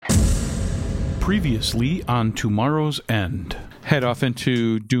Previously on Tomorrow's End. Head off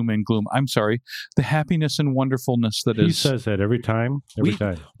into doom and gloom. I'm sorry. The happiness and wonderfulness that He is... says that every time. We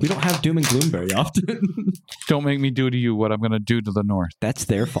don't have doom and gloom very often. Don't make me do to you what I'm going to do to the north. That's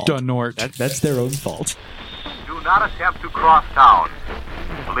their fault. The north. That's their own fault. Do not attempt to cross town.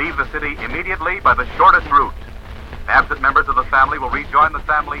 Leave the city immediately by the shortest route. Absent members of the family will rejoin the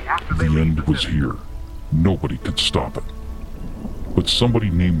family after they The leave end the was city. here. Nobody could stop it. But somebody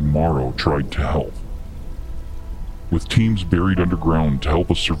named Morrow tried to help. With teams buried underground to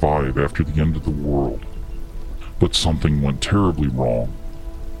help us survive after the end of the world. But something went terribly wrong.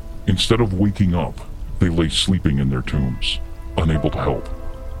 Instead of waking up, they lay sleeping in their tombs, unable to help.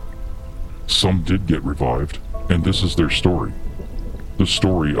 Some did get revived, and this is their story. The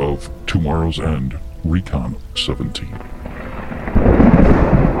story of Tomorrow's End, Recon 17.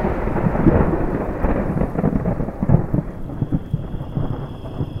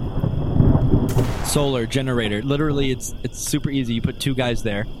 Solar generator. Literally, it's super easy. You put two guys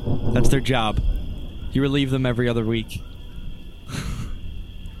there. That's their job. You relieve them every other week.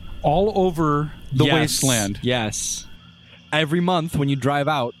 All over the Yes. wasteland. Yes. Every month when you drive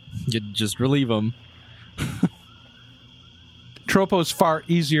out, you just relieve them. Tropo's far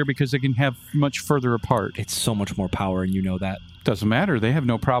easier because they can have much further apart. It's so much more power, and you know that. Doesn't matter. They have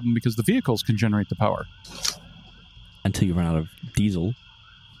no problem because the vehicles can generate the power. Until you run out of diesel.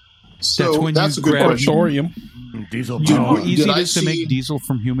 So when that's you a good grab- question. Thorium. Diesel Do you know how power. easy Did it I is to see- make diesel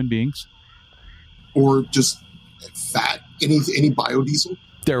from human beings? Or just fat, any biodiesel.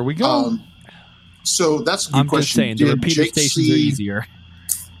 There we go. So that's a good I'm question. just saying, the Did repeater Jake stations are easier.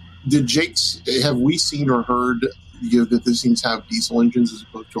 Did Jake's have we seen or heard that these things have diesel engines as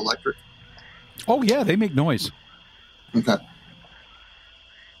opposed to electric? Oh, yeah, they make noise. Okay,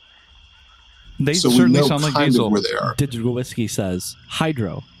 They so we certainly know sound like kind diesel. of where they are. Digital Whiskey says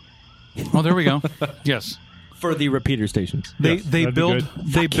hydro Oh, there we go. Yes. for the repeater stations. They Yes, they that'd be build good.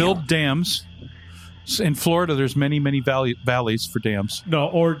 they build dams. In Florida, there's many valleys for dams. No,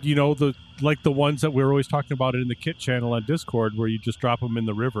 or the ones that we're always talking about in the Kit channel on Discord, where you just drop them in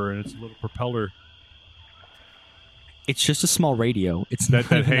the river and it's a little propeller It's just a small radio. It's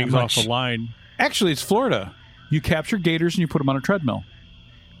that not even hangs off much. a line. Actually, it's Florida. You capture gators and you put them on a treadmill.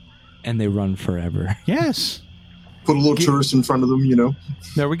 And they run forever. Yes. Put a little tourist in front of them,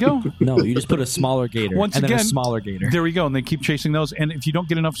 There we go. No, you just put a smaller gator. Once and then again, a smaller gator. There we go. And they keep chasing those. And if you don't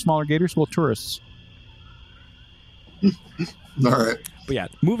get enough smaller gators, well, tourists. All right. But yeah,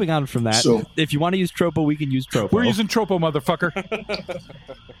 moving on from that, So- if you want to use Tropo, we can use Tropo. We're using Tropo, motherfucker.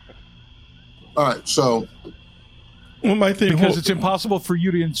 All right. So Well, my thing, Because it's impossible for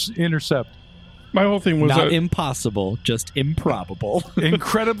you to intercept. my whole thing was Not that impossible, just improbable.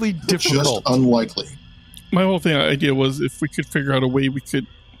 Incredibly just difficult. unlikely. my whole thing idea was if we could figure out a way we could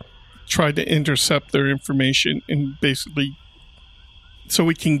try to intercept their information and basically, so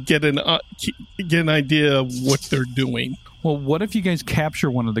we can get an idea of what they're doing. Well, what if you guys capture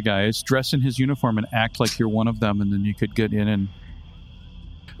one of the guys, dress in his uniform, and act like you're one of them, and then you could get in and...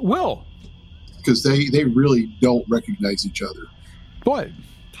 Will! Because they really don't recognize each other. What?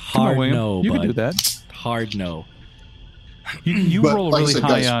 Come on, Hard William. no, You bud. can do that. Hard no. You But roll like I really said,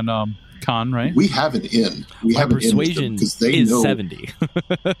 high guys, on con, right? We have an in. We My have an in persuasion because they is know 70.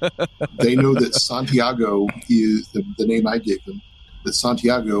 they know that Santiago is the name I gave them. That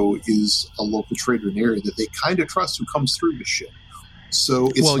Santiago is a local trader in the area that they kind of trust who comes through this shit. So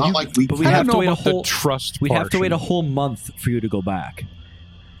it's Well, not like we. but we I have don't to know wait a about the whole- trust We have to wait a portion. whole month for you to go back.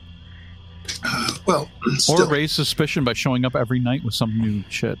 Well, Or still, raise suspicion by showing up every night with some new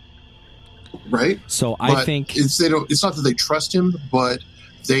shit. right? So I But think it's they don't. It's not that they trust him, but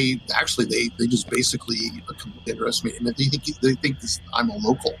they just basically underestimate him. They think I'm a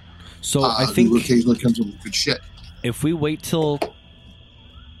local. so. I who think occasionally comes in with good shit. if we wait till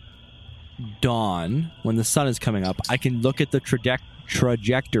dawn when the sun is coming up, I can look at the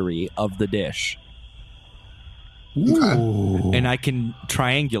trajectory of the dish, Okay. and I can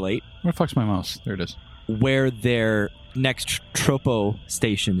triangulate Where the fuck's my mouse? There it is. where their next Tropo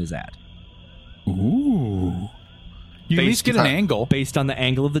station is at, Ooh. You at least get an angle. based on the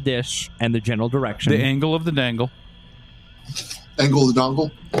angle of the dish and the general direction. The angle of the dangle. Angle of the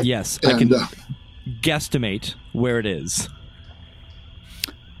dongle. Yes, I And can guesstimate where it is.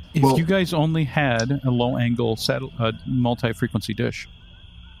 If Well- you guys only had a low angle multi-frequency dish.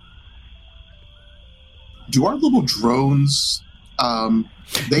 do our little drones? They have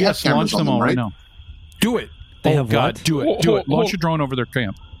Yes, launch cameras on them them, all right right? now. Do it. They oh have God, what? do it. Hold- Do it. hold- Launch your drone over their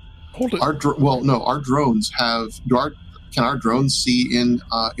camp. Hold it. Our drones have. Can our drones see in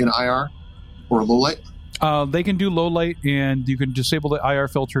IR or low light? They can do low light, and you can disable the IR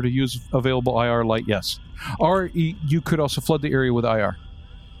filter to use available IR light, yes. Or you could also flood the area with IR.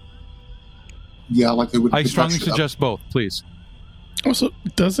 Yeah, like they would. I strongly suggest both, please. Also,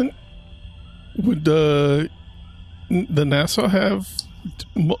 would the NASA have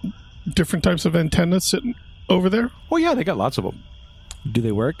different types of antennas sitting over there? Oh, yeah, they got lots of them. Do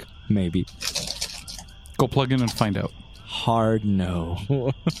they work? Maybe. Go plug in and find out. Hard no.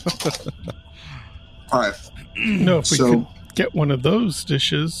 All right. No, if we could get one of those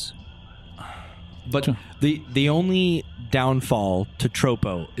dishes. But the only downfall to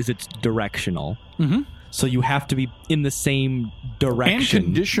Tropo is it's directional. Mm-hmm. So you have to be in the same direction. And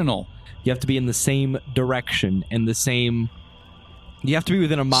conditional. You have to be in the same direction and the same... You have to be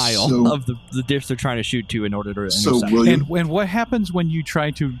within a mile of the dish they're trying to shoot to in order to intercept. So, William, and what happens when you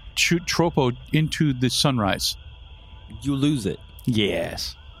try to shoot Tropo into the sunrise? You lose it.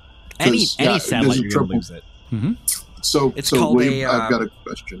 Yes. Any satellite, you're going to lose it. Mm-hmm. So William, I've got a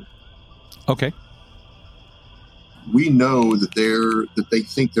question. Okay. We know that they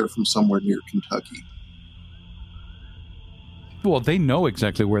think they're from somewhere near Kentucky. Well, they know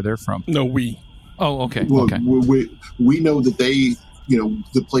exactly where they're from. No, we. Oh, okay. Well, okay. We know that they,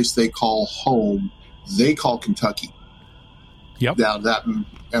 the place they call home, they call Kentucky. Yep. Now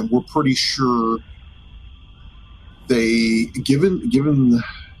and we're pretty sure they, given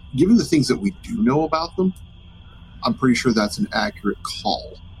the things that we do know about them, I'm pretty sure that's an accurate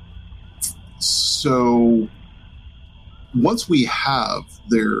call. So once we have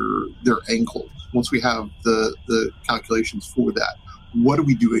their angle, once we have the calculations for that, what are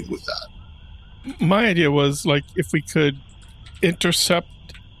we doing with that? My idea was, like, if we could intercept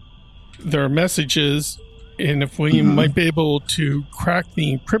their messages, and if we might be able to crack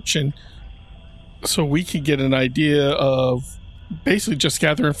the encryption, so we could get an idea of basically just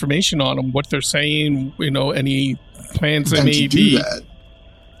gather information on them, what they're saying, any plans they may be.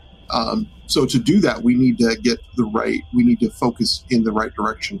 So to do that, we need to focus in the right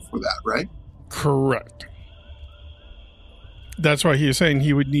direction for that, right? Correct. That's why he was saying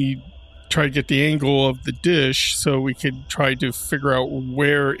he would try to get the angle of the dish so we could try to figure out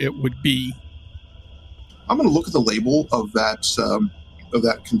where it would be. I'm going to look at the label of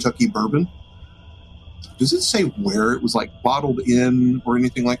that Kentucky bourbon. Does it say where it was bottled in or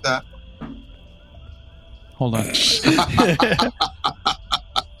anything like that? Hold on.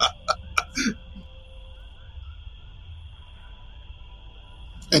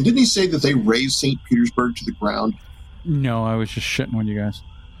 And didn't he say that they razed St. Petersburg to the ground? No, I was just shitting on you guys.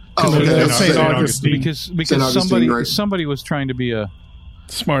 Oh, okay. St. Augustine. Because Augustine, right. somebody was trying to be a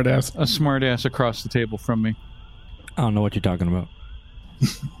smart ass across the table from me. I don't know what you're talking about.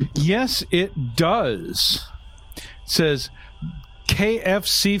 Yes, it does. It says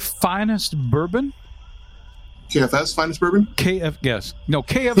KFC Finest Bourbon. KFS Finest Bourbon? Yes. No,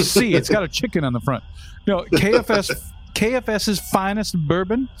 KFC. It's got a chicken on the front. No, KFS's Finest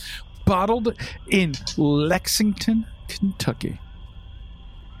Bourbon, bottled in Lexington, Kentucky.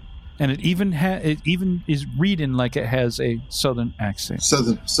 And it even is reading like it has a southern accent.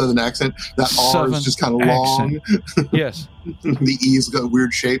 Southern accent. That R is just kind of long. Yes. The E's got a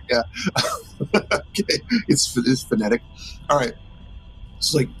weird shape. Yeah. Okay. It's phonetic. All right.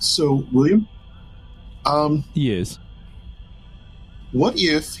 So William. Yes. What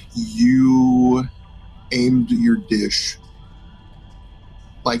if you aimed your dish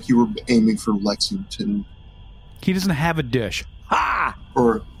like you were aiming for Lexington? He doesn't have a dish. Ha!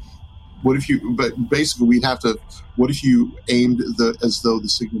 Or what if you? But basically, we'd have to. What if you aimed as though the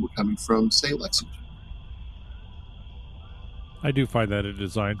signal were coming from, say, Lexington? I do find that a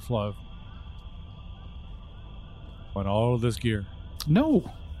design flaw on all of this gear.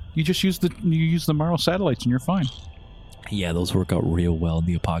 No, you just use the Morrow satellites and you're fine. Yeah, those work out real well in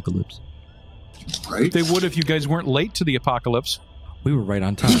the apocalypse. Right? They would if you guys weren't late to the apocalypse. We were right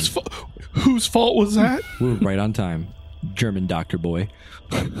on time. Whose fault was that? We were right on time. German doctor boy.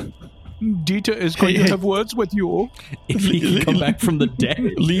 Dieter is going to have words with you. If he can come back from the dead.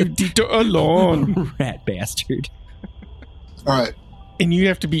 Leave Dieter alone. Rat bastard. All right. And you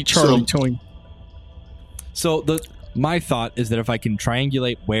have to beat Charlie to him. So my thought is that if I can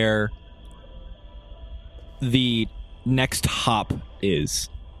triangulate where the next hop is,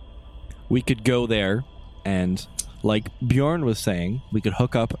 we could go there and, like Bjorn was saying, we could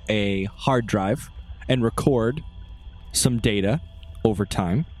hook up a hard drive and record some data over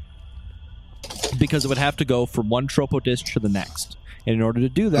time, because it would have to go from one Tropo disk to the next. And in order to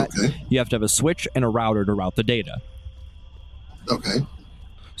do that, you have to have a switch and a router to route the data. Okay.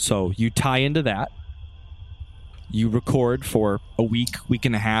 So you tie into that. You record for a week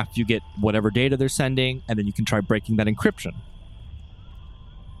and a half. You get whatever data they're sending, and then you can try breaking that encryption.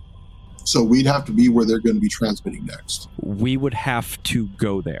 So we'd have to be where they're going to be transmitting next. We would have to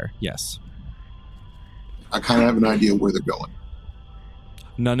go there, yes. I kind of have an idea where they're going.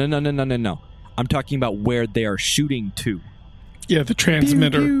 No. I'm talking about where they are shooting to. Yeah, the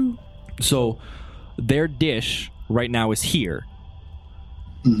transmitter. So their dish right now is here.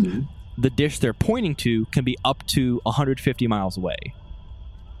 Mm-hmm. The dish they're pointing to can be up to 150 miles away.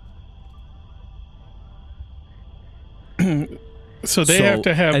 So they have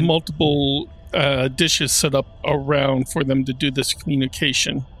to have multiple dishes set up around for them to do this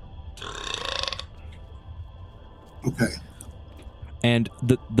communication. Okay. And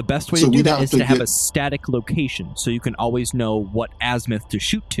the best way So to do we'd that have is to to have get- a static location, so you can always know what azimuth to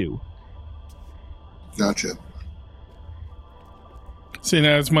shoot to. Gotcha. See,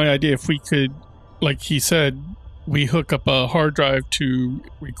 now it's my idea. If we could, like he said, we hook up a hard drive to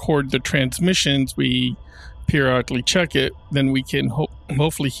record the transmissions, we periodically check it, then we can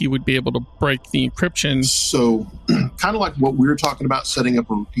hopefully he would be able to break the encryption. So, kind of like what we were talking about, setting up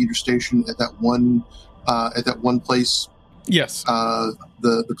a repeater station at that one place. Yes.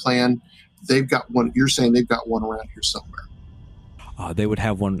 The clan, they've got one. You're saying they've got one around here somewhere. They would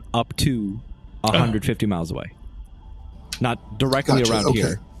have one up to 150 miles away. Not directly Gotcha, around okay.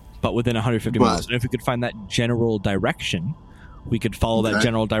 here, but within 150 But- miles. And if we could find that general direction, we could follow that Okay.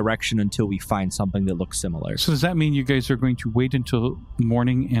 general direction until we find something that looks similar. So does that mean you guys are going to wait until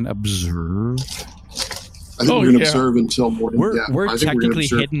morning and observe? I think we're going to observe until morning. We're I think gonna technically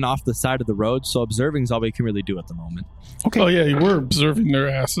observe. hidden off the side of the road, so observing is all we can really do at the moment. Okay. Oh, yeah, we're observing their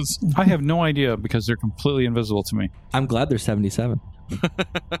asses. I have no idea because they're completely invisible to me. I'm glad they're 77.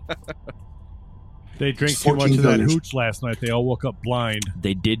 They drank too much 14 of that failures. hooch last night. They all woke up blind.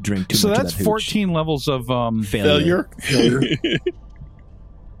 They did drink too So much that's of that hooch. 14 levels of Failure. Failure.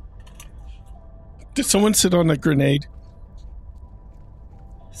 Did someone sit on a grenade?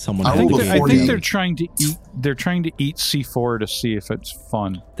 Someone I had rolled the a gator I think 40. they're trying to eat. They're trying to eat C4 to see if it's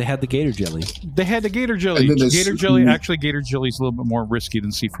fun. They had the gator jelly. They had the gator jelly. And then there's- Gator jelly. Actually, gator jelly is a little bit more risky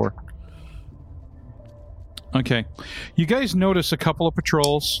than C4. Okay, you guys notice a couple of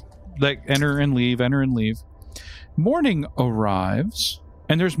patrols that enter and leave. Morning arrives,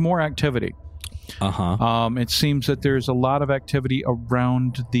 and there's more activity. It seems that there's a lot of activity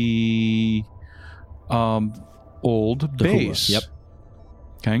around the old The base. hula, yep.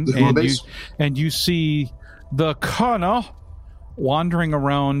 Okay, The hula base? and you see the Kana wandering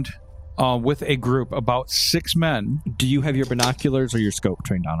around with a group about 6 men. Do you have your binoculars or your scope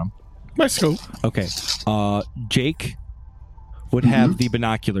trained on them? My scope. Okay. Jake would have the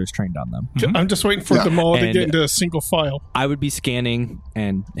binoculars trained on them. I'm just waiting for Yeah. them all to And- get into a single file. I would be scanning,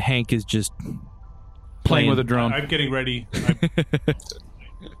 and Hank is just Playing with a drone. I'm getting ready.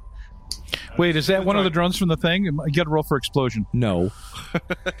 Wait, is that one of the drones from the thing? You got to roll for explosion. No.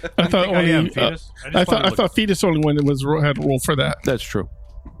 I thought I am, only. Fetus. I thought Fetus only one that was had to roll for that. That's true.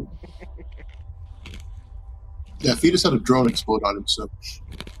 Yeah, Fetus had a drone explode on him, so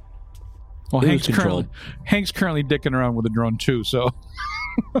Well, It Hank's was currently, controlled. Hank's currently dicking around with a drone too. So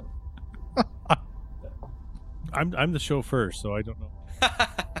I'm the chauffeur, so I don't know.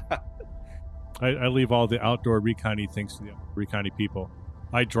 I leave all the outdoor recon-y things to the recon-y people.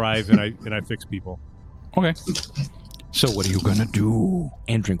 I drive and I fix people. okay. So what are you gonna do?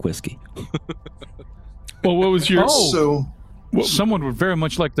 And drink whiskey. Well, what was your so Someone would very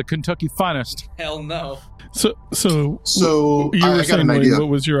much like the Kentucky Finest. Hell no. so so you I were got saying, an Wayne, idea. what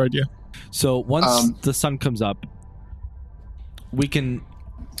was your idea? So once the sun comes up, we can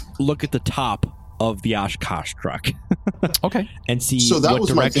look at the top of the Oshkosh truck Okay. and see So that what was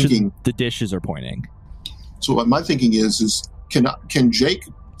my direction thinking. the dishes are pointing. So what my thinking is can Jake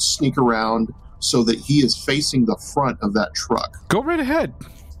sneak around so that he is facing the front of that truck Go right ahead.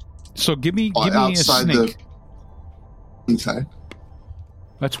 So give me a outside sneak. Okay.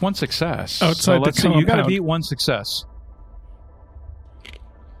 That's one success. Outside so the let's see. You got to compound. beat one success.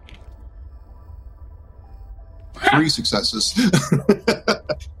 3 successes.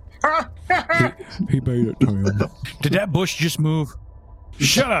 He made it, Tom. Did that bush just move?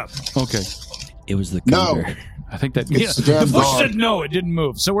 Shut up. Okay. It was the No. cougar. I think that It's the damn bush dog. said no. It didn't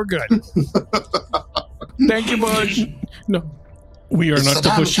move. So we're good. Thank you, Bush. No, we are It's not the the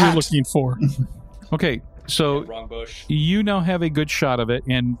damn bush you're cat. looking for. Okay. So Wrong bush. you now have a good shot of it,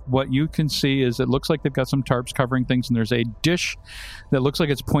 and what you can see is it looks like they've got some tarps covering things, and there's a dish that looks like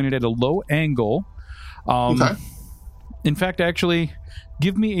it's pointed at a low angle. Okay. In fact, actually,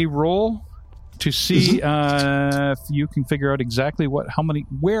 give me a roll to see if you can figure out exactly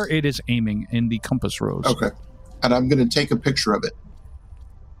where it is aiming in the compass rose. Okay. and I'm going to take a picture of it.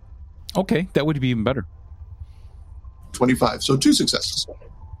 Okay, that would be even better. 25. So 2 successes.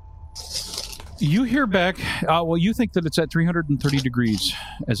 You hear back, well, you think that it's at 330 degrees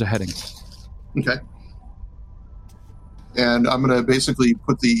as a heading. Okay. And I'm going to basically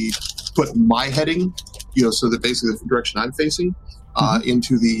put my heading, so that basically the direction I'm facing,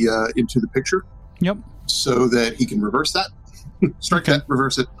 into the picture. Yep. So that he can reverse that. Strike that,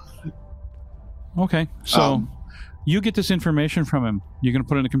 reverse it. Okay. So you get this information from him. You're going to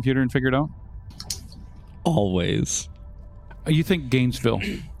put it in a computer and figure it out? Always. You think Gainesville.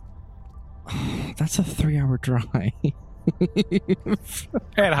 That's a 3-hour drive.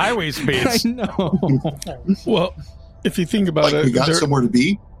 At highway speeds. I know. Well, if you think about it, we got somewhere to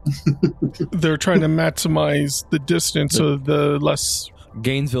be. They're trying to maximize the distance so the less.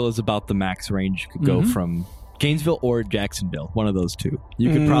 Gainesville is about the max range. You could go from Gainesville or Jacksonville, one of those two.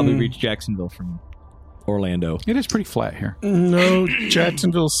 You could probably reach Jacksonville from Orlando. It is pretty flat here. No,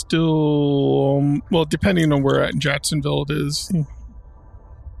 Jacksonville's still. Well, depending on where at in Jacksonville it is.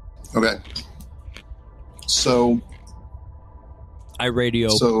 Okay. So. I radio.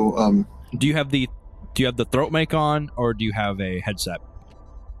 So, do you have the throat mic on, or do you have a headset?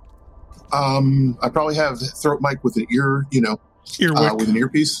 I probably have throat mic with an ear, Earwick. with an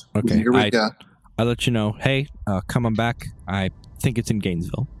earpiece. Okay. With an earwick, yeah. I let you know, hey, come on back. I think it's in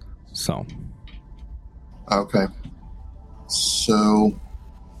Gainesville. So. Okay. So.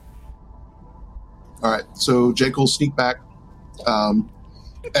 All right. So Jake will sneak back.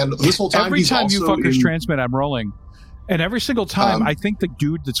 And this whole time, every time you fuckers in, transmit, I'm rolling. And every single time, I think the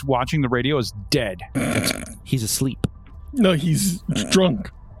dude that's watching the radio is dead. He's asleep. No, he's drunk.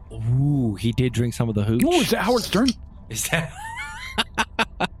 Ooh, he did drink some of the hooch. Oh, is that Howard Stern? Is that?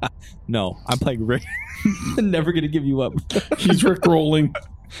 No, I'm playing Rick. Never gonna give you up. He's Rick rolling.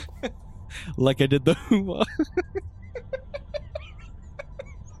 Like I did the Huma.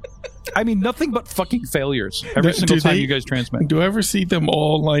 I mean, nothing but fucking failures every single time you guys transmit. Do I ever see them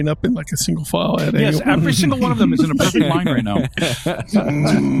all line up in like a single file? Yes, every single one of them is in a perfect line right now.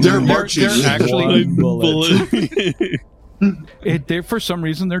 They're marching. They're actually bullet. They for some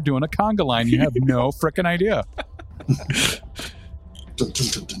reason they're doing a conga line. You have no frickin' idea. Dun,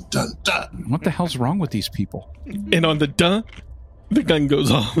 dun, dun, dun, dun. What the hell's wrong with these people? And on the dun, the gun goes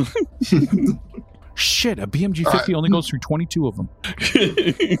off. Shit, a BMG 50 only goes through 22 of them.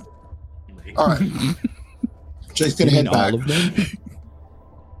 All right. Jake's going to head back. All of them?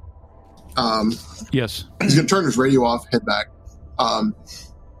 Yes. He's going to turn his radio off, head back.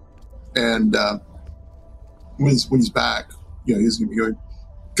 And when he's back, he's going to be going,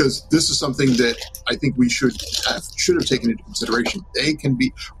 because this is something that I think we should have taken into consideration.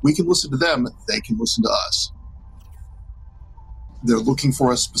 We can listen to them, they can listen to us. They're looking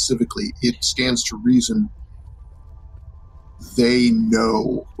for us specifically. It stands to reason they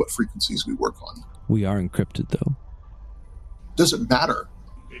know what frequencies we work on. We are encrypted, though. Doesn't matter.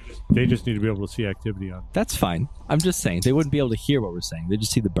 They just need to be able to see activity on. That's fine. I'm just saying they wouldn't be able to hear what we're saying. They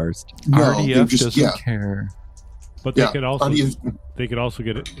just see the burst. No, RDF just, doesn't care. But they Yeah, could also RDF they could also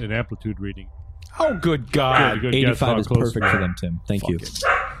get an amplitude reading. Oh, good God. Good guess how 85 is close perfect we for are. them, Tim. Thank you.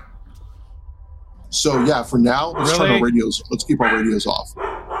 So yeah, for now, let's turn Really? our radios. Let's keep our radios off.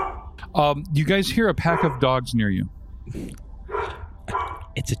 You guys hear a pack of dogs near you.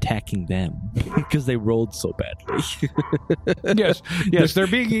 It's attacking them because they rolled so badly. Yes, they're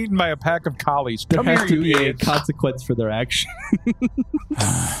being eaten by a pack of collies. There Come has here, to you be a idiots. consequence for their action.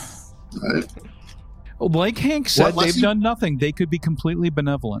 Right? Like Hank said, What, they've Leslie? done nothing. They could be completely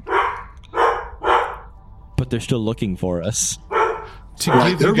benevolent. But they're still looking for us. To Right,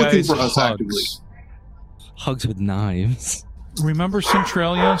 give they're you looking guys for us hugs. actively. Hugs with knives. Remember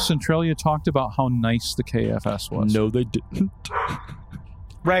Centralia? Centralia talked about how nice the KFS was. No, they didn't.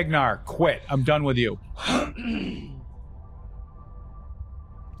 Ragnar, quit. I'm done with you. I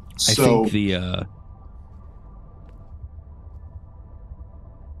So think the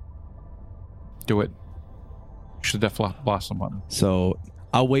Do it. Should have blossom button. so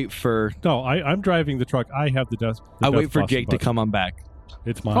I'll wait for No, I'm driving the truck. I have the desk. I'll wait for Jake to come on back.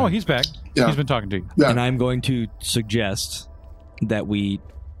 It's mine. Oh, he's back. Yeah. He's been talking to you. yeah, And I'm going to suggest that we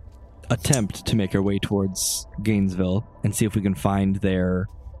attempt to make our way towards Gainesville and see if we can find their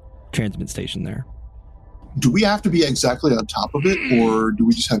transmit station there. do we have to be exactly on top of it, or do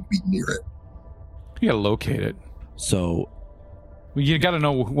we just have to be near it? You gotta locate it. So Well, you gotta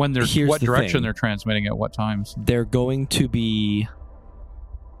know when they're Here's what the direction thing. they're transmitting at what times. they're going to be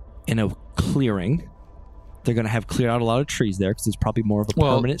in a clearing. They're going to have cleared out a lot of trees there because it's probably more of a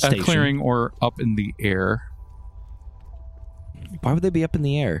Well, permanent a station. clearing or up in the air. Why would they be up in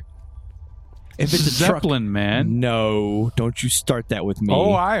the air? If it's a Zeppelin, truck, man. no, don't you start that with me.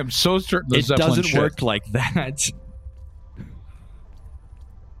 Oh, I am so certain the it Zeppelin doesn't shit. work like that.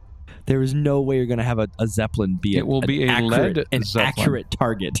 There is no way you're going to have a Zeppelin be It will be a accurate, lead an Zeppelin. accurate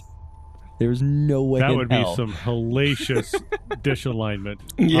target. There's no way That in would be hell. some hellacious dish alignment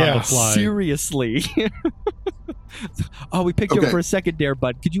Yeah. on the fly. Seriously. Oh, we picked you up Okay. for a second there,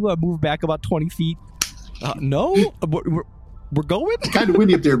 bud. Could you move back about 20 feet? No? We're going? Kind of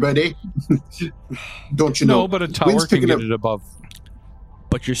windy up there, buddy. Don't you know? No, but a tower Wind's can picking get up. it above.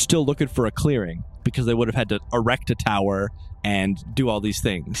 But you're still looking for a clearing because they would have had to erect a tower and do all these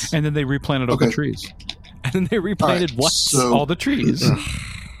things. And then they replanted all the Okay. trees. And then they All right, replanted what? So, All the trees.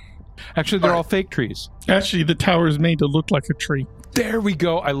 Actually, they're All all right. fake trees. Actually, the tower is made to look like a tree, There we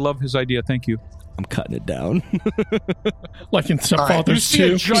go. I love his idea. Thank you. I'm cutting it down. like in right. Stepfathers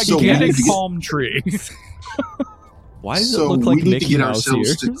You 2. see a So we gigantic need to get- palm tree. Why does So it look like we need to Mickey get Mouse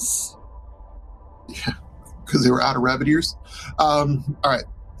ourselves to- ears? because they were out of rabbit ears. All right.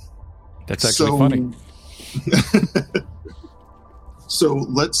 That's actually funny. So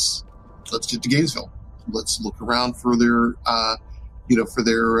let's get to Gainesville. Let's look around for their, for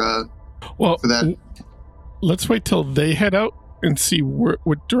their. Well, for that. let's wait till they head out and see what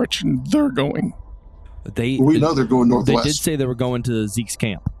direction they're going. They We know they're going they northwest. did say they were going to Zeke's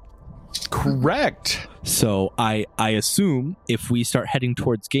camp. Correct. So I assume if we start heading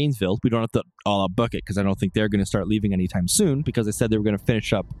towards Gainesville, we don't have to all out book it because I don't think they're going to start leaving anytime soon because they said they were going to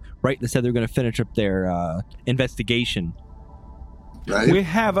finish up. Right? They said they were going to finish up their investigation. right? We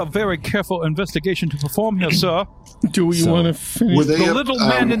have a very careful investigation to perform here, sir. Do we So- want to finish? Were they The up, little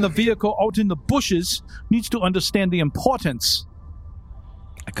man in the vehicle out in the bushes needs to understand the importance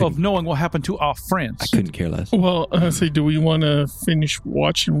I of couldn't, knowing what happened to our friends. I couldn't care less. Well, I say, do we want to finish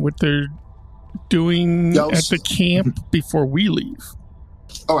watching what they're doing Yeah, at the camp before we leave?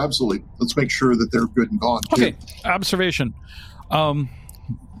 Oh, absolutely. Let's make sure that they're good and gone. too. Okay, observation.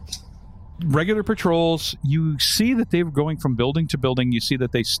 Regular patrols, you see that they're going from building to building. You see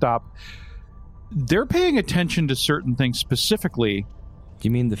that they stop. They're paying attention to certain things specifically. You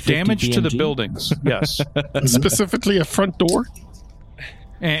mean the 50 Damage to the BMG? buildings, yes. Specifically, a front door.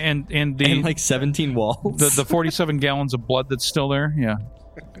 And the and like 17 walls? the 47 gallons of blood that's still there, yeah.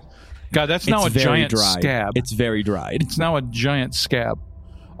 God, that's now It's a very giant dried. scab. It's very dried. It's now a giant scab.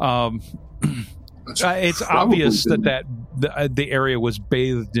 That's It's probably obvious been- that the area was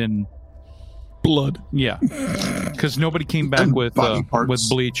bathed in Blood. yeah, because nobody came back And with body parts. with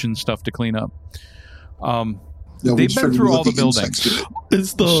bleach and stuff to clean up. Yeah, we they've just been figured through we'd all let the insects buildings. do it.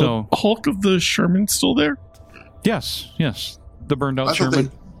 Is the So- Hulk of the Sherman still there? Yes, the burned out I thought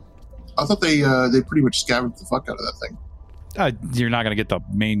Sherman. they pretty much scavenged the fuck out of that thing. You're not going to get the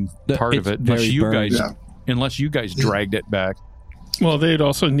main part of It's it unless very you burned. guys Yeah. unless you guys dragged it back. Well, they'd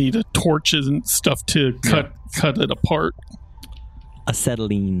also need a torches and stuff to cut it apart.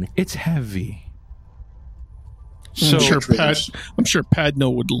 Acetylene. It's heavy. I'm So sure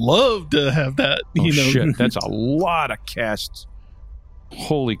Padno would love to have that. oh, You know, shit, that's a lot of cast.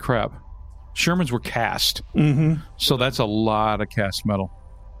 Holy crap. Shermans were cast. hmm So that's a lot of cast metal.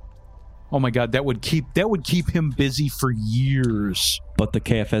 Oh my god, that would keep him busy for years. But the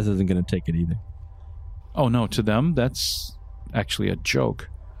KFS isn't going to take it either. Oh no, to them that's actually a joke.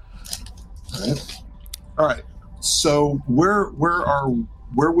 All right. So where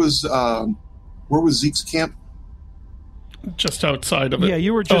was Zeke's camp? just outside of it. Yeah,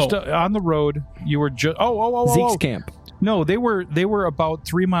 you were just Oh. on the road. You were just Zeke's camp. No, they were about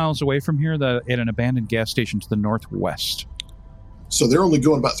 3 miles away from here at an abandoned gas station to the northwest. So they're only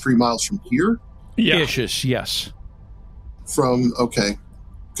going about 3 miles from here. Yeah. Ish, yes.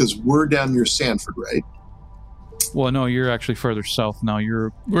 Because we're down near Sanford, right? Well, no, you're actually further south now.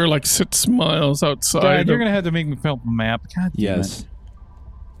 You're We're like 6 miles outside. you're of- going to have to make me fill up a map. God damn Yes. it.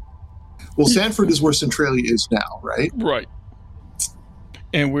 Well, Sanford is where Centralia is now, right? Right.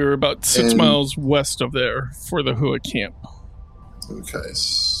 And we're about 6 And- miles west of there for the Hua camp. Okay,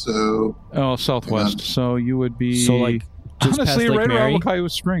 so Oh, southwest. So you would be So, like, just past honestly Lake right Mary? around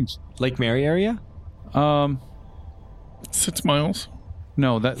Wakaiwa Springs. Lake Mary area? 6 miles.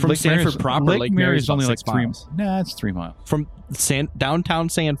 No, that From Lake Sanford Mary's, proper, Lake Lake Mary Mary's is only about like 6 3 miles. Nah, it's 3 miles. From downtown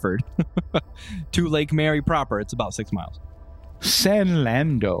Sanford to Lake Mary proper, it's about 6 miles. San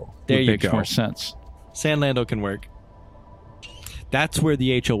Lando There would you make go. more sense. San Lando can work. That's where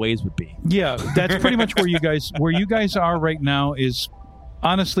the HOAs would be. Yeah, that's pretty much where you guys are right now is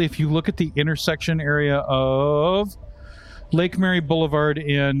honestly, if you look at the intersection area of Lake Mary Boulevard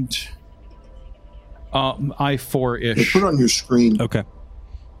and I-4 they ish. put it on your screen. Okay.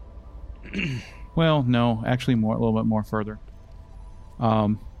 Well, no, actually a little bit more further.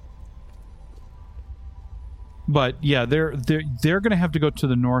 But yeah, they're going to have to go to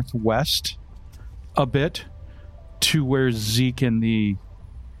the northwest a bit to where Zeke and the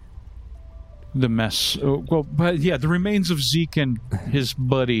mess. Well, but yeah, the remains of Zeke and his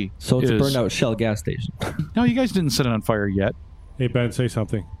buddy. So it's a is- burned out Shell gas station. No, you guys didn't set it on fire yet. Hey, Ben, say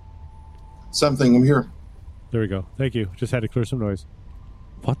something. Something. I'm here. There we go. Thank you. Just had to clear some noise.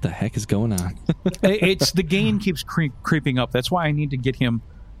 What the heck is going on? It's the gain keeps creeping up. That's why I need to get him.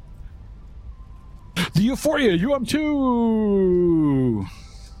 The Euphoria UM2.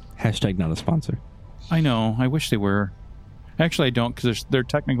 Hashtag not a sponsor. I know. I wish they were. Actually, I don't because they're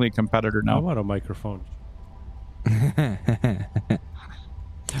technically a competitor I now. want a microphone.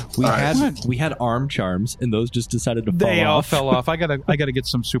 We All right. had arm charms, and those just decided to fall They all off. fell off. I gotta get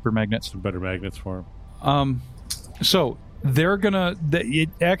some super magnets. Some better magnets for them. So they're gonna.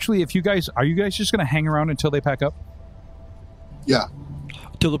 Actually, if you guys are you guys just gonna hang around until they pack up? Yeah.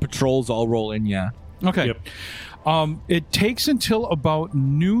 Till the patrols all roll in, yeah. Okay. Yep. It takes until about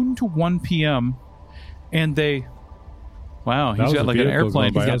noon to 1 p.m. and they. Wow, That he's was got a like an vehicle going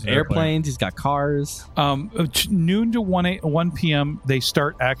airplane. by. He's That got was an airplane. airplanes, he's got cars. Noon to 1 p.m. They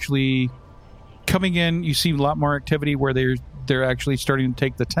start actually coming in. You see a lot more activity where they're actually starting to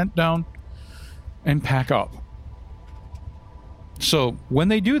take the tent down and pack up. So when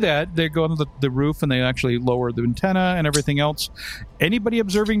they do that, they go on the roof and they actually lower the antenna and everything else. Anybody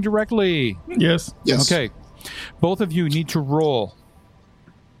observing directly? Yes. Yes. Okay. Both of you need to roll.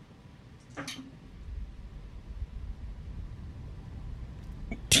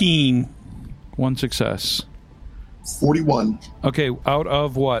 Teen. One success. 41. Okay, out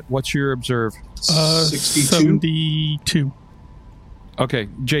of what? What's your observe? 62. 72. Okay,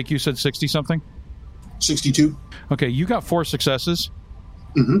 Jake, you said 60 something? 62. Okay, you got 4 successes.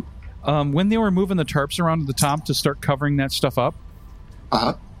 Mm-hmm. When they were moving the tarps around at the top to start covering that stuff up,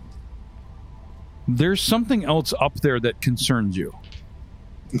 Uh-huh. there's something else up there that concerns you.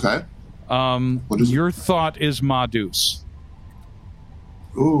 Okay. What is it? Your thought is Madus.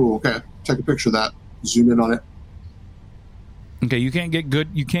 Ooh, okay. Take a picture of that. Zoom in on it. Okay, you can't get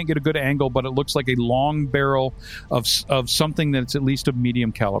a good angle, but it looks like a long barrel of something that's at least of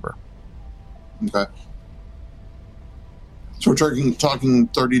medium caliber. Okay. So we're talking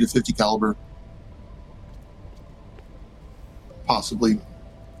 30 to 50 caliber. Possibly.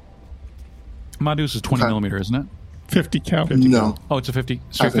 Madus is 20 Okay. millimeter, isn't it? 50 cal. No. Oh, it's a 50.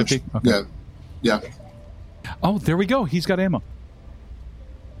 Straight Half inch. 50? Okay. Yeah. Oh, there we go. He's got ammo.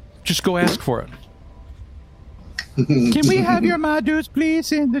 Just go ask for it. Can we have your Madus,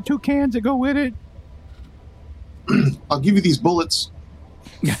 please, and the 2 cans that go with it? I'll give you these bullets.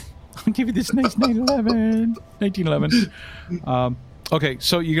 I'll give you this nice 1911. Okay,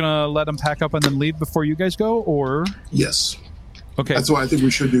 so you're going to let them pack up and then leave before you guys go, or? Yes. Okay. That's what I think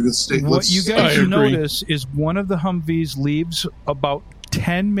we should do. What you I guys agree. notice is one of the Humvees leaves about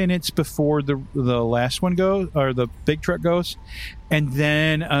 10 minutes before the last one goes, or the big truck goes, and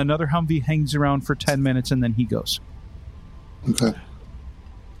then another Humvee hangs around for 10 minutes and then he goes. Okay.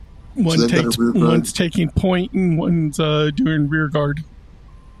 One they've got a takes, rear guard. one's taking point and one's doing rear guard.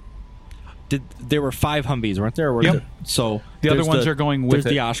 There were 5 Humvees, weren't there? Or were Yep. there- So The other there's ones are going with there's it.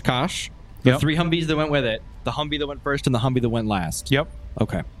 the Oshkosh, the Yep. 3 Humvees that went with it, the Humvee that went first, and the Humvee that went last. Yep.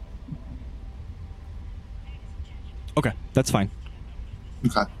 Okay. Okay, that's fine.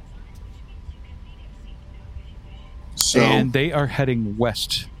 Okay. So, And they are heading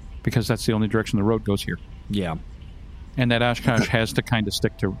west because that's the only direction the road goes here. Yeah. And that Oshkosh has to kind of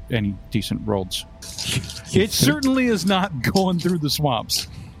stick to any decent roads. It certainly is not going through the swamps.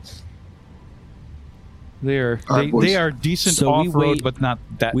 They All right, boys. are decent So we off-road, wait- but not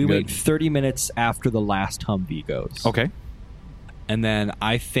that We good. wait 30 minutes after the last Humvee goes. Okay. And then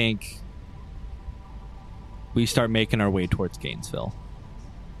I think we start making our way towards Gainesville.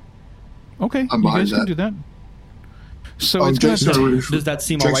 Okay. I'm you behind guys can that. do that. So Oh, it's going Jack's to gonna Does that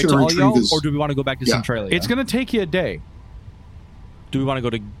seem Jack's all right to gonna all y'all? retrieve his- Or do we want to go back to Yeah. Centralia? it's going to take you a day. Do we want to go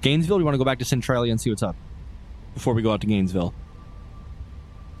to Gainesville or do we want to go back to Centralia and see what's up before we go out to Gainesville?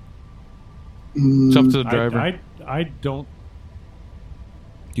 It's up to the driver. I don't.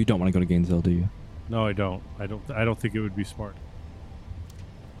 You don't want to go to Gainesville, do you? No, I don't. I don't think it would be smart.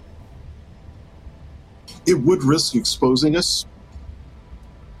 it would risk exposing us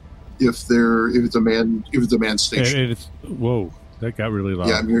if it's a man station. And it's whoa, that got really loud.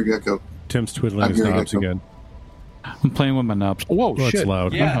 Yeah, I'm here, Gecko. Tim's twiddling I'm his here, knobs Gecko. again. I'm playing with my knobs. Whoa, Well, shit. it's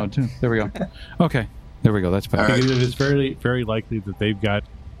loud. Yeah. Oh, too. There we go. Okay. There we go. That's better. All right. Because it is very, very likely that they've got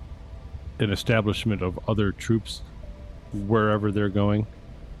an establishment of other troops wherever they're going.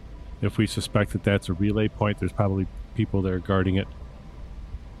 If we suspect that that's a relay point, there's probably people there guarding it.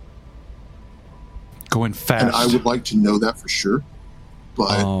 Going fast. And I would like to know that for sure.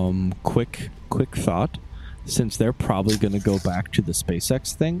 But Quick thought. Since they're probably going to go back to the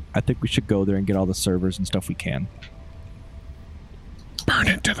SpaceX thing, I think we should go there and get all the servers and stuff we can. Burn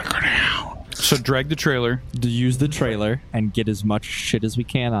it to the ground. So drag the trailer. To use the trailer and get as much shit as we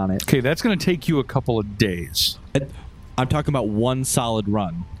can on it. Okay, that's going to take you a couple of days. I'm talking about one solid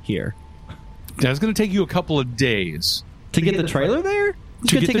run here. That's going to take you a couple of days. To get the trailer there?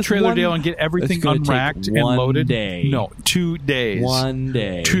 To get the trailer down and get everything unracked and loaded? Day. No, 2 days. 1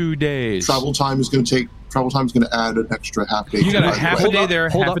 day. 2 days. travel time is going to add an extra half day. You got a by the half way. a day there,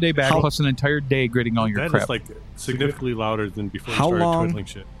 Hold half up. a day back, plus an entire day grading all your That crap. is like significantly louder than before How you started long- twiddling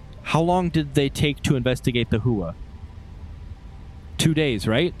shit. How long did they take to investigate the Hua? 2 days,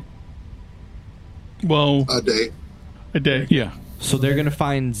 right? Well, A day. a day. Yeah. So they're going to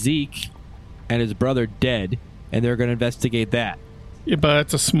find Zeke and his brother dead, and they're going to investigate that. Yeah, but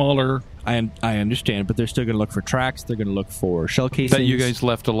it's a smaller. I understand, but they're still going to look for tracks. They're going to look for shell casings. That you guys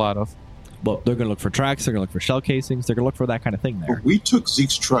left a lot of. Well, they're going to look for tracks. They're going to look for shell casings. They're going to look for that kind of thing there. But we took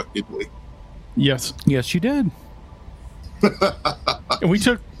Zeke's truck, didn't we? Yes, Yes, you did. and we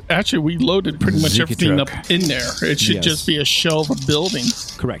took. Actually, we loaded pretty much Zeke everything truck. up in there. It should Yes. just be a shell of a building.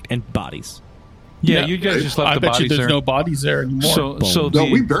 Correct. And bodies. Yeah, you guys just left I the bet you bodies there's there. no bodies there anymore. So No,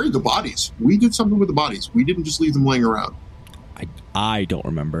 we buried the bodies. We did something with the bodies. We didn't just leave them laying around. I don't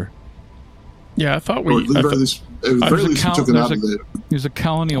remember. yeah, I thought Or we. at the very least, we took them out of the. There's a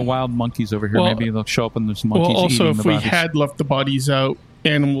colony of wild monkeys over here. Well- Maybe they'll show up and there's monkeys Well, also, eating if the we bodies. had left the bodies out,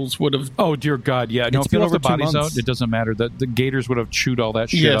 animals would have. Oh dear God! Yeah, no. It's If you been left the over 2 bodies months. out, it doesn't matter. The gators would have chewed all that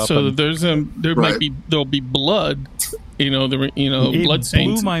shit Yeah, up. so and there Right. might be there'll be blood. it Blood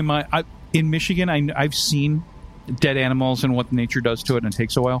stains. blew my mind. In Michigan, I've seen dead animals and what nature does to it, and it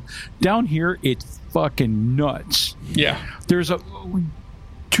takes a while. Down here, it's fucking nuts. Yeah, There's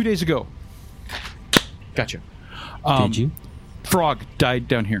 2 days ago. Gotcha. Did you? Frog died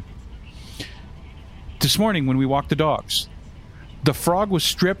down here. This morning when we walked the dogs, the frog was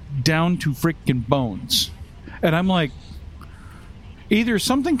stripped down to freaking bones. And I'm like, either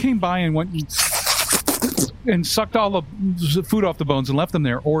something came by and went and sucked all the food off the bones and left them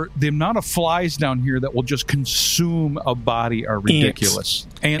there, or the amount of flies down here that will just consume a body are ridiculous.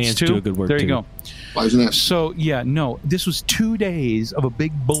 Ants too? do a good work, there you too. go. Why isn't that? So, yeah, no, this was 2 days of a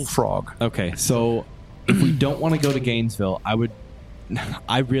big bullfrog. Okay, so if we don't want to go to Gainesville, I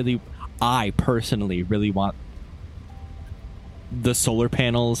personally really want the solar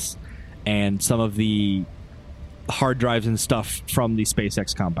panels and some of the hard drives and stuff from the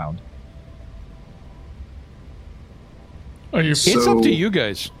SpaceX compound. are you? It's up So- to you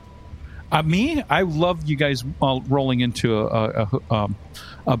guys. Me, I love you guys rolling into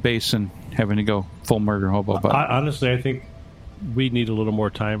a base and having to go full murder hobo. But Honestly, I think we need a little more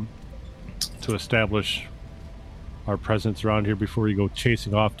time to establish our presence around here before we go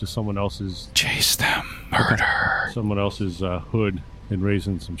chasing off to someone else's murder. hood and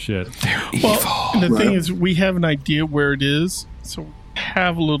raising some shit. Well, the Right. thing is, we have an idea where it is, so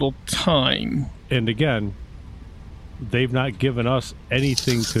have a little time. And again, they've not given us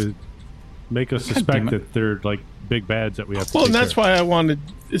anything to make us damn suspect it. that they're like big bads that we have to Well, take and that's care why I wanted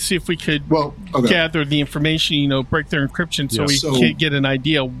to see if we could Well, okay. gather the information, break their encryption, so Yeah. we So- can get an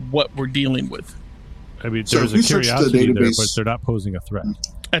idea what we're dealing with of. I mean, So there's if we a search the curiosity there, database- but they're not posing a threat.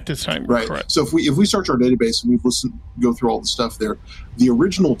 at this time. Right. Correct. So if we search our database and go through all the stuff there, the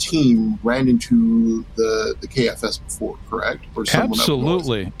original team ran into the KFS before, correct? Or someone up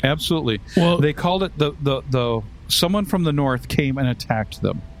north. Absolutely. Well, They called it the someone from the north came and attacked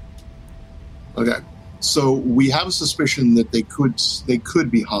them. Okay. So we have a suspicion that they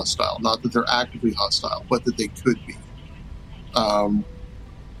could be hostile. Not that they're actively hostile, but that they could be.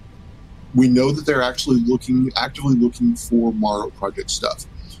 We know that they're actively looking for Morrow Project stuff.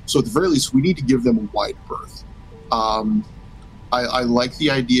 So at the very least, we need to give them a wide berth. I like the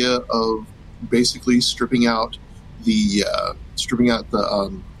idea of basically stripping out the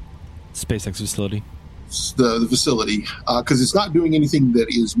SpaceX facility. the facility because it's not doing anything that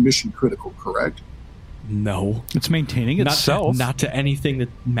is mission critical. Correct? No. It's maintaining itself. Not to anything that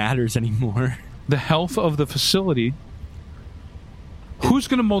matters anymore. The health of the facility. Who's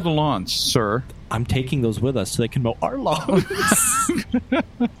going to mow the lawns, sir? I'm taking those with us so they can mow our lawns.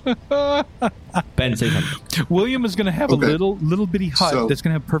 Ben, say something. William is going to have Okay. a little bitty hut So- that's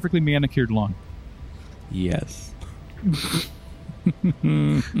going to have perfectly manicured lawn. Yes.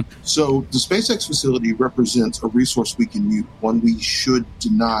 So the SpaceX facility represents a resource we can use, one we should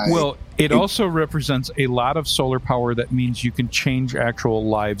deny. Well, it also represents a lot of solar power that means you can change actual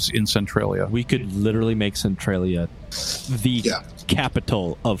lives in Centralia. We could literally make Centralia the Yeah.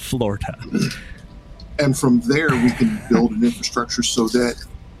 capital of Florida. And from there, we can build an infrastructure so that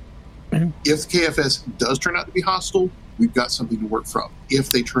if KFS does turn out to be hostile, we've got something to work from.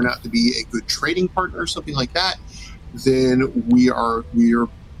 If they turn out to be a good trading partner or something like that, then we are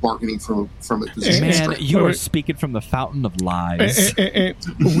bargaining from a position of Man, strength. you are speaking from the fountain of lies. And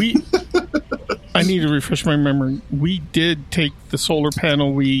I need to refresh my memory. We did take the solar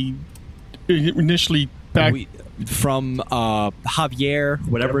panel. We initially back. From Javier,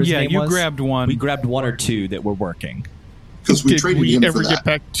 whatever his name was. Yeah, you grabbed one. We grabbed one or two that were working. Because we did traded we him ever for get that.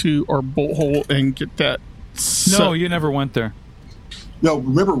 back to our bolt hole and get that? No, you never went there. No,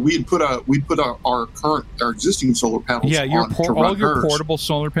 remember we put our existing solar panels. Yeah, on to all run your hers. portable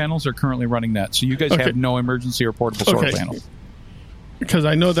solar panels are currently running that. So you guys Okay. have no emergency or portable solar Okay. panels. Because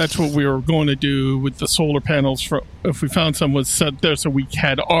I know that's what we were going to do with the solar panels. If we found some was set there, so we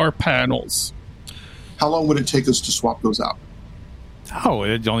had our panels. How long would it take us to swap those out? Oh,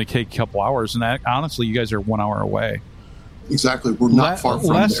 it'd only take a couple hours, and that honestly, you guys are 1 hour away. Exactly, we're not far from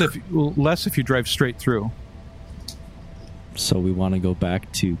less there. less if you drive straight through. So we want to go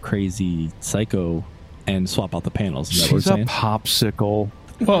back to Crazy Psycho and swap out the panels. Is that what She's we're a saying? popsicle.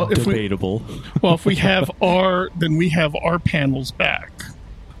 Well, if Debatable. we have then we have our panels back.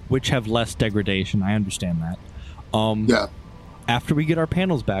 Which have less degradation. I understand that. Yeah, After we get our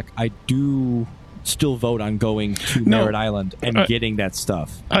panels back, I do still vote on going to No. Merritt Island and getting that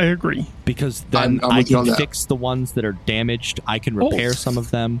stuff. I agree. Because then I'm I with you can on that. fix the ones that are damaged. I can repair some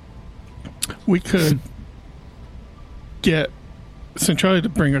of them. We could get Centralia to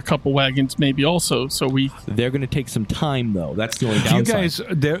bring a couple wagons, maybe also. So They're going to take some time, though. That's the only You downside.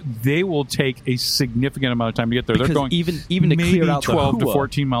 guys, they will take a significant amount of time to get there. Because They're going even to maybe clear out 12 the to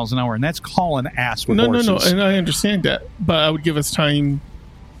 14 miles an hour, and that's calling ass with no, horses. and I understand that, but I would give us time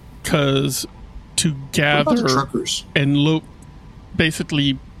because to what about the gather truckers? and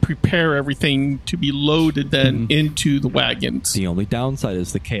basically prepare everything to be loaded then into the wagons. The only downside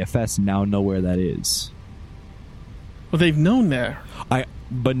is the KFS now know where that is. Well, they've known there.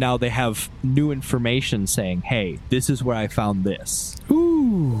 But now they have new information saying, "Hey, this is where I found this."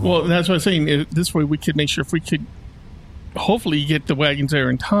 Well, that's what I'm saying. This way, we could make sure if we could hopefully get the wagons there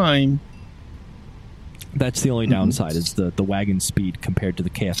in time. That's the only downside is the wagon speed compared to the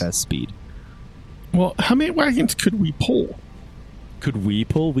KFS speed. Well, how many wagons could we pull? Could we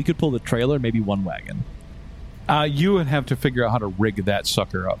pull? We could pull the trailer, maybe one wagon. You would have to figure out how to rig that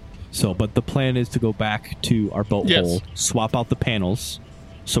sucker up. So, but the plan is to go back to our boat Yes. hole, swap out the panels,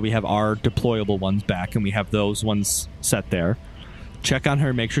 so we have our deployable ones back, and we have those ones set there. Check on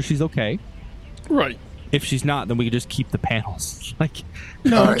her, make sure she's okay. Right. If she's not, then we can just keep the panels. Like,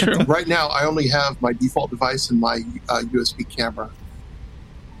 No, All right. true. Right now, I only have my default device and my USB camera.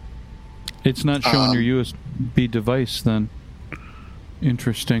 It's not showing your USB device then.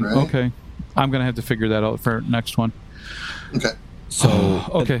 Interesting. Right. Okay. I'm going to have to figure that out for next one. Okay. so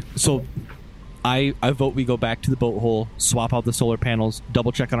Okay. So I vote we go back to the boat hole, swap out the solar panels,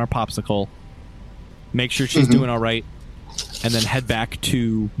 double check on our popsicle, make sure she's doing all right, and then head back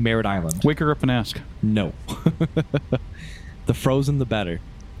to Merritt Island. Wake her up and ask. No. The frozen, the better.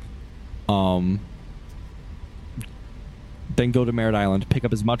 Then go to Merritt Island, pick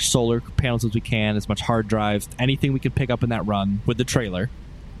up as much solar panels as we can, as much hard drive, anything we can pick up in that run with the trailer.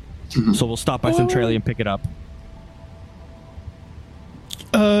 So we'll stop by Centralia and pick it up.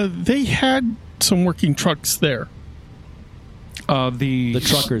 They had some working trucks there. The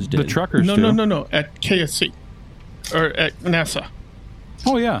truckers The did. truckers No, do. no. At KSC. Or at NASA.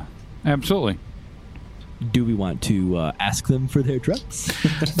 Oh, yeah. Absolutely. Do we want to ask them for their trucks?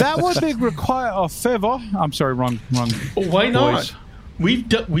 That would require a favor. I'm sorry, wrong. Why not? boys.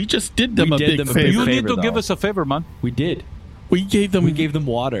 We just did them We a did big them a favor. big You need favor, to though. give us a favor, man. We did. We gave them. We gave them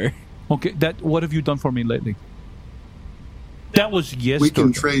water. Okay, what have you done for me lately? That was We yesterday.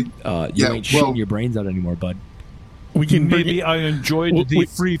 can trade. You Yeah, ain't well- shooting your brains out anymore, bud. We can bring. Maybe I enjoyed Well, the we-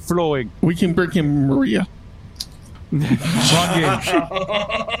 free flowing. We can bring him Maria. Wrong game.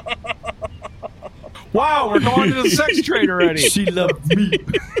 Wow, we're going to the sex trade already. She loved me.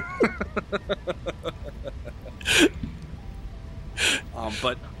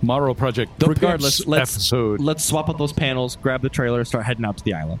 But Morrow Project. regardless, Pips let's episode. swap out those panels, grab the trailer, start heading out to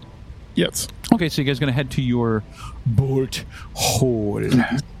the island. Yes. Okay, so you guys going to head to your boat hole.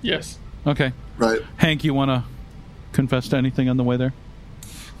 Yes. Okay. Right. Hank, you want to confess to anything on the way there?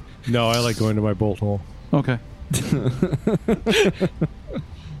 No, I like going to my bolt hole. Okay.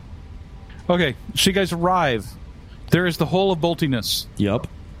 Okay, so you guys arrive. There is the hole of boltiness. Yup.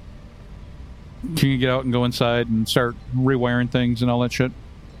 Can you get out and go inside and start rewiring things and all that shit?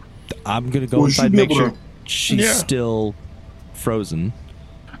 I'm gonna go Well, inside she'd be and make able sure to- she's Yeah. still frozen.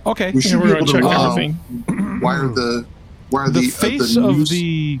 Okay. We should we're be able gonna to check everything. wire the The face of news.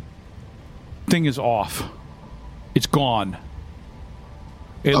 the thing is off. It's gone.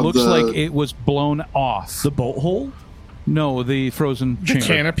 It Of looks the- like it was blown off. The boat hole? No, the frozen The chamber.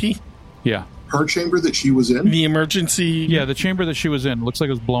 canopy, Yeah. her chamber that she was in. the emergency. Yeah, the chamber that she was in looks like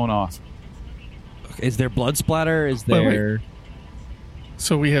it was blown off. Is there blood splatter? Is Wait, wait. there...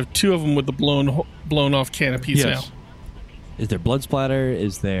 So we have two of them with the blown off canopies Yes. now. Is there blood splatter?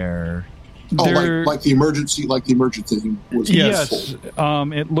 Is there... Oh, There- like the emergency was. Yes.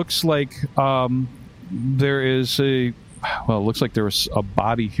 It looks like there is a. Well, it looks like there was a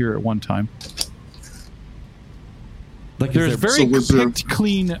body here at one time. Like, There's is there very So was there- picked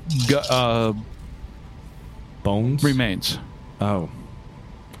clean bones? remains. Oh.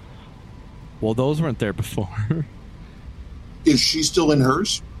 Well, those weren't there before. Is she still in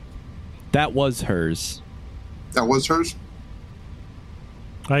hers? That was hers. That was hers.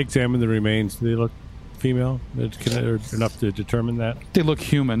 I examined the remains. Do they look female? Or enough to determine that? They look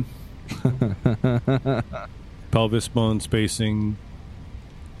human. Pelvis bone spacing.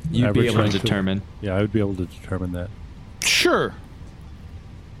 You'd be Average able to length of- determine. Yeah, I would be able to determine that. Sure.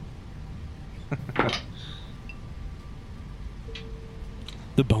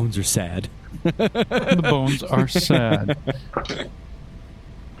 The bones are sad. The bones are sad.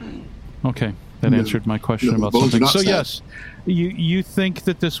 Okay, that No. answered my question No, the about bones are something. not So sad. yes, you think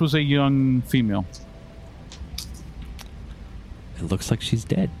that this was a young female? It looks like she's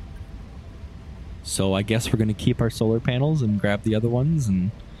dead. So I guess we're going to keep our solar panels and grab the other ones, and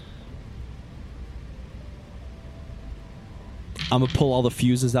I'm going to pull all the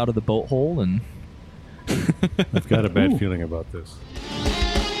fuses out of the boat hole, and I've got a bad Ooh. feeling about this.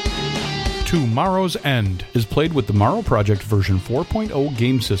 Tomorrow's End is played with the Morrow Project version 4.0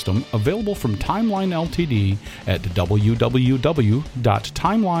 game system, available from Timeline Ltd at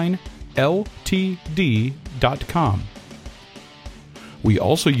www.timelineltd.com. We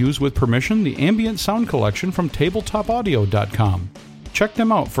also use with permission the ambient sound collection from tabletopaudio.com. Check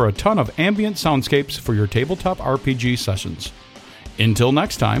them out for a ton of ambient soundscapes for your tabletop RPG sessions. Until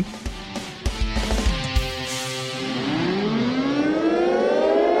next time,